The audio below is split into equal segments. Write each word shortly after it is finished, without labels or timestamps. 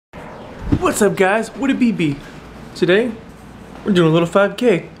What's up, guys? What a BB. Today, we're doing a little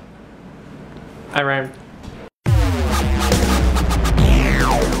 5K. I rhymed.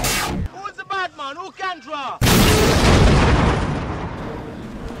 Who's the bad man? Who can draw?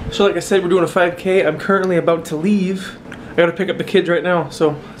 So like I said, we're doing a 5K. I'm currently about to leave. I gotta pick up the kids right now,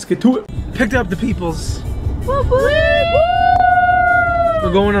 so let's get to it. Picked up the peoples. We're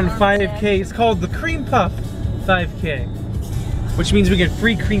going on a 5K. It's called the Cream Puff 5K, which means we get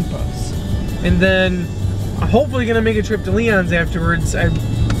free cream puffs. And then I'm hopefully gonna make a trip to Leon's afterwards. I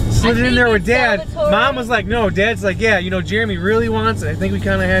slid it in there with Dad. Mom was like, no. Dad's like, yeah, you know, Jeremy really wants it. I think we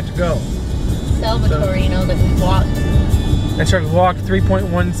kind of had to go. Salvatore, you know, that we walked. That's right, we walked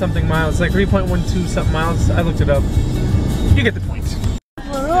 3.1 something miles, like 3.12 something miles. I looked it up. You get the point.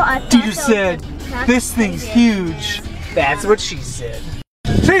 Teacher said, this thing's huge. That's what she said.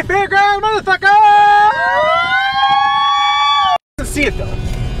 Say fairground, motherfucker! Let's see it though.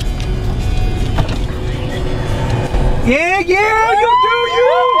 Yeah, yeah, you do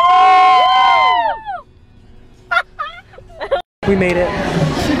you! We made it.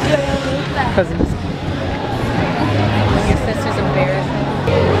 Cousins. Your sister's embarrassed.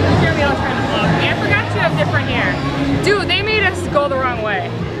 Jeremy, I'll try to vlog. I forgot you have different hair. Dude, they made us go the wrong way. I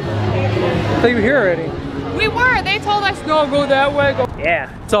thought you were here already. We were. They told us, no, go that way. Go. Yeah,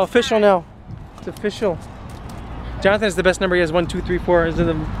 it's all official now. It's official. Jonathan has the best number. He has 1, 2, 3, 4. Is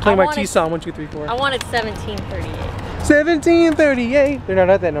playing my T song 1, 2, 3, 4. I wanted 1738. 1738. They're not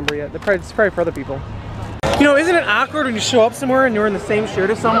at that number yet. It's probably for other people. You know, isn't it awkward when you show up somewhere and you're in the same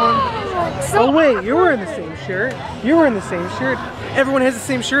shirt as someone? Oh wait, you're wearing the same shirt. You're wearing the same shirt. Everyone has the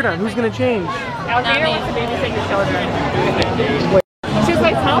same shirt on. Who's gonna change? Alexander wants to babysit the children. Wait. She's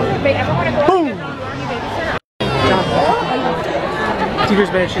like, tell them they ever want to go to the babysitter. Teacher's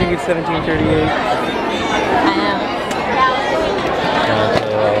bad. She didn't get 1738. I am.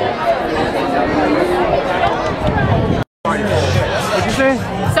 What'd you say?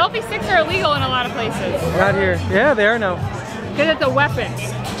 Selfie sticks are illegal in a lot of places. Not here. Yeah, they are now. Because it's a weapon.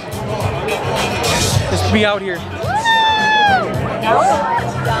 Just to be out here.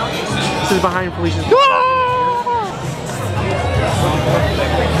 This is behind Felicia's.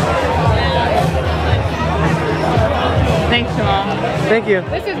 Thanks, Jamal. Thank you.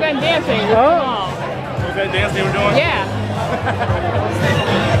 This has been dancing with Oh. Jamal. Was that dance they were doing? Yeah.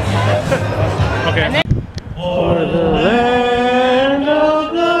 Okay. And then For the land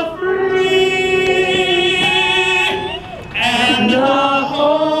of the free and the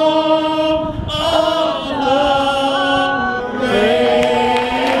home of the brave.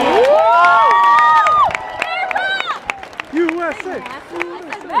 USA!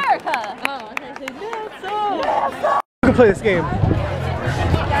 America! Oh, We can play this game.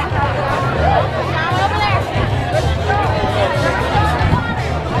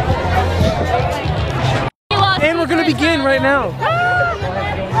 And we're gonna begin right now.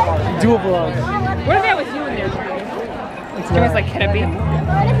 Do a vlog. what if that was you in there, Jeremy? Jeremy's like, can it be?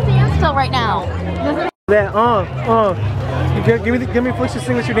 Dance still right now. That, give me Felicia's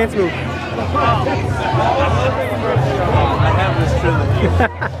signature dance move. I have this trilogy.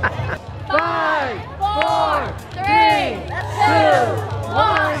 5, 4, 3, 2,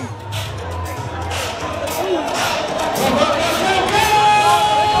 1.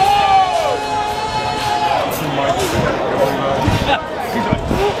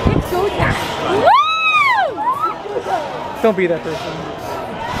 Don't be that person.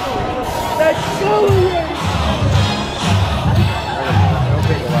 Let's go!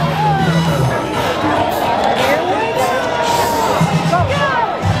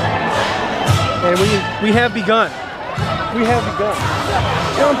 And we have begun. We have begun.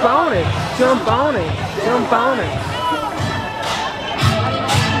 Jump on it. Jump on it. Jump on it.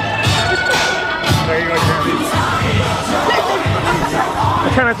 There you go, Jeremy.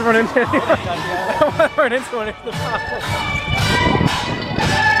 I try not to run into anyone. I don't want to run into anyone. It's the problem.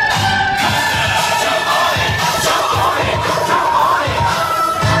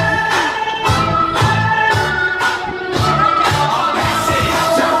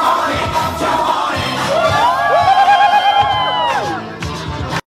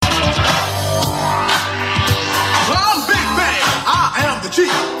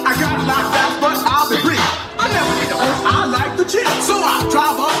 So I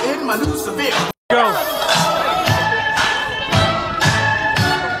drive up in my new Seville. Go.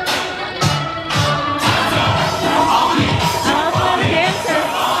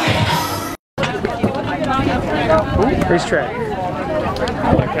 Racetrack.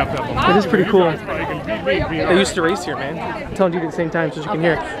 It is pretty cool. They used to race here, man. I'm telling you at the same time so you can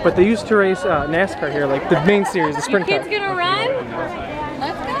hear. But they used to race NASCAR here, like the main series, the sprint car. Kids gonna run?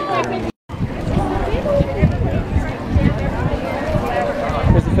 Let's go.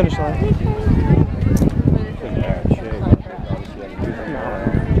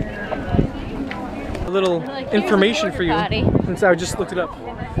 A little information for you, since I just looked it up.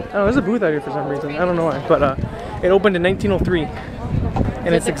 Oh, there's a booth out here for some reason. I don't know why, but it opened in 1903,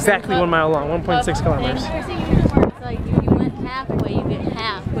 and it's exactly 1 mile long, 1.6 kilometers. It's like if you went halfway, you get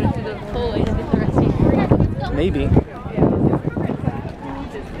half, but if you go full way, you get the rest of your Maybe.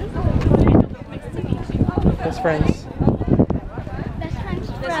 Best friends. Best friends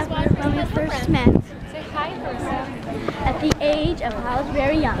when we first met. Say hi first. At the age of I was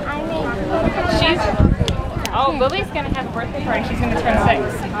very young. Oh, Lily's gonna have a birthday party. She's gonna turn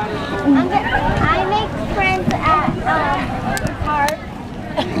 6. I make friends at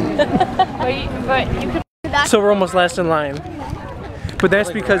But you could. So we're almost last in line. But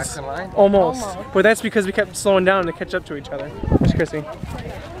that's because, almost. But that's because we kept slowing down to catch up to each other. There's Chrissy.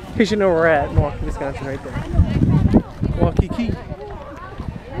 You should know where we're at, Milwaukee, Wisconsin, right there. Milwaukee Key.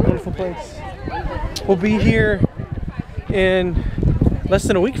 Wonderful place. We'll be here in less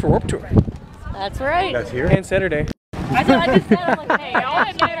than a week for Warped Tour. That's right. That's here? And Saturday. I just said, I'm like, hey, all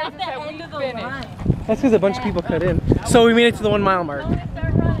that matters is that we finished. That's because a bunch of people cut in. So we made it to the 1 mile mark.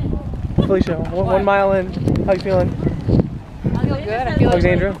 Felicia, 1 mile in. How you feeling? I feel good. I feel like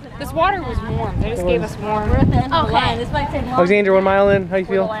Alexandra? this water was warm. They just gave us warm. Okay. This might take long. Alexandra, 1 mile in. How you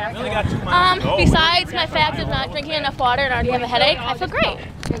feel? Besides my fact of not drinking enough water and already have a headache, I feel great.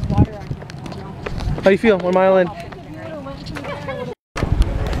 How you feel? 1 mile in.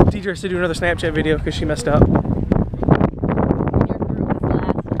 Deidre has to do another Snapchat video because she messed up.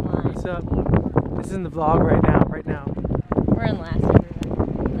 What's up? This is in the vlog right now. We're in last.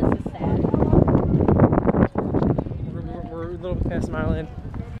 This is sad. We're a little bit past a mile in.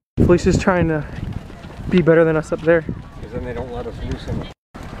 Felicia's trying to be better than us up there. Because then they don't let us loosen.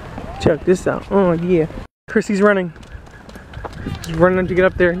 Check this out. Oh yeah. Chrissy's running. She's running to get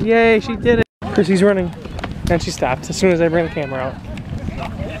up there. Yay, she did it. Chrissy's running. And she stopped as soon as I bring the camera out.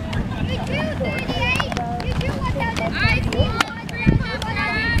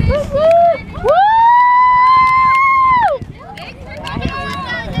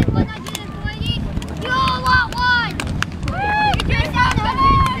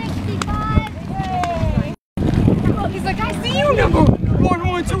 He's like, I see you number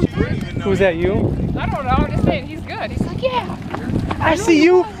 1, 2, 3. Who's that, you? I don't know. I'm just saying he's good. He's like, yeah. I see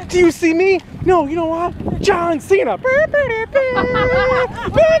you. Do you see me? No, you know what? John Cena.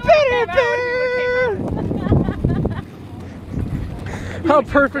 How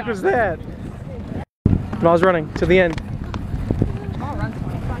perfect was that? And I was running to the end.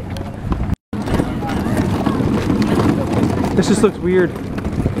 This just looks weird.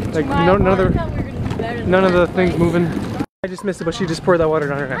 Like none of the things moving. I just missed it, but she just poured that water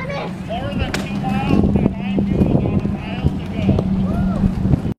down her neck.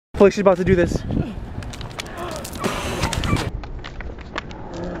 Felicia's about to do this.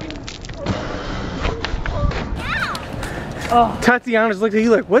 Oh. Tatiana's looked at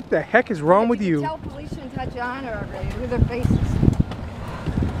you like, what the heck is wrong with you? Tell Felicia and Tatiana already with their faces.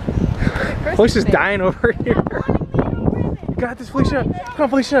 Felicia's dying over here. You got this, Felicia. Come on,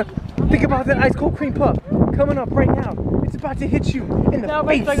 Felicia. Think about that ice cold cream puff coming up right now. It's about to hit you in the face. No,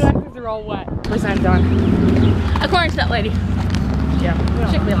 but the glasses are all wet. Percent done. According to that lady. Yeah.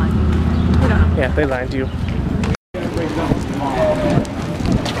 Should be lying. Yeah, they lied to you.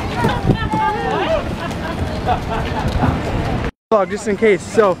 Vlog, just in case.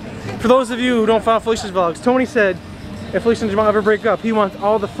 So, for those of you who don't follow Felicia's vlogs, Tony said if Felicia and Jamal ever break up, he wants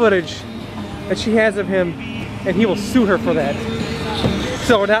all the footage that she has of him, and he will sue her for that.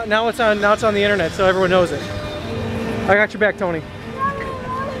 So now it's on the internet, so everyone knows it. I got your back, Tony.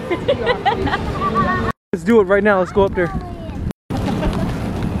 Let's do it right now. Let's go up there.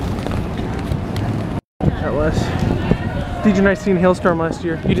 That was. Did you guys see a hailstorm last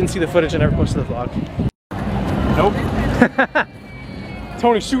year? You didn't see the footage. I never posted the vlog. Nope.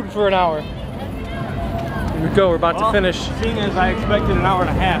 Tony's shooting for an hour. Here we go. We're about to finish. Seeing as I expected an hour and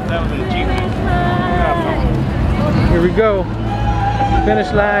a half, that was an achievement. Here we go.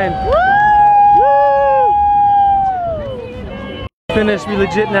 Finish line. Woo! Finish. We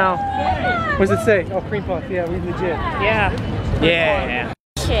legit now. What does it say? Oh, cream puff. Yeah, we legit. Yeah. Yeah.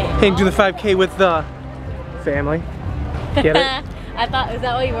 Hey, do the 5K with the family. Get it? I thought, is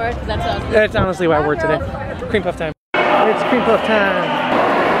that what you were? Because that's what I was That's honestly why I wore today. Cream puff time. It's cream puff time.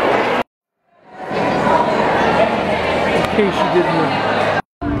 In case you didn't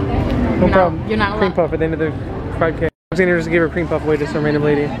know. No problem. You're not cream allowed. puff at the end of the 5K. Alexander just gave her cream puff away to some random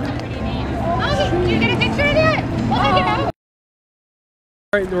lady. Oh, you get a picture of it? We'll take it out.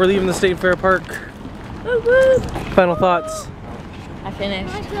 Alright, we're leaving the State Fair Park. Final thoughts. I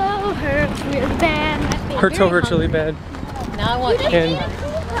finished. My toe hurts really bad. Her toe hurts really bad. Now I want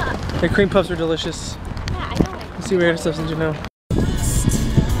And the cream puffs are delicious. Let's see where stuff's in you now.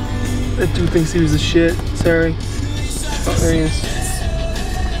 That dude thinks he was the shit. Sorry. Oh, there he is.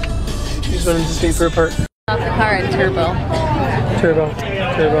 He's running to skate for a part. off the car in turbo. Turbo.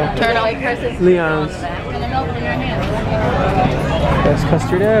 Turtle. Leon's. Best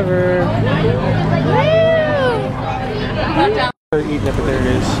custard ever. I'm eating it, but there it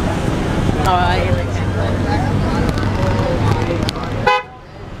is. Oh, I like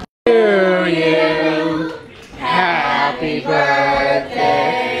To you, happy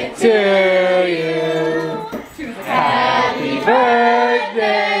birthday to you. Happy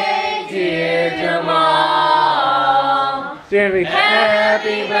birthday, dear Jamal. Jeremy,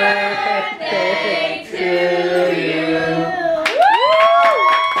 happy birthday to you.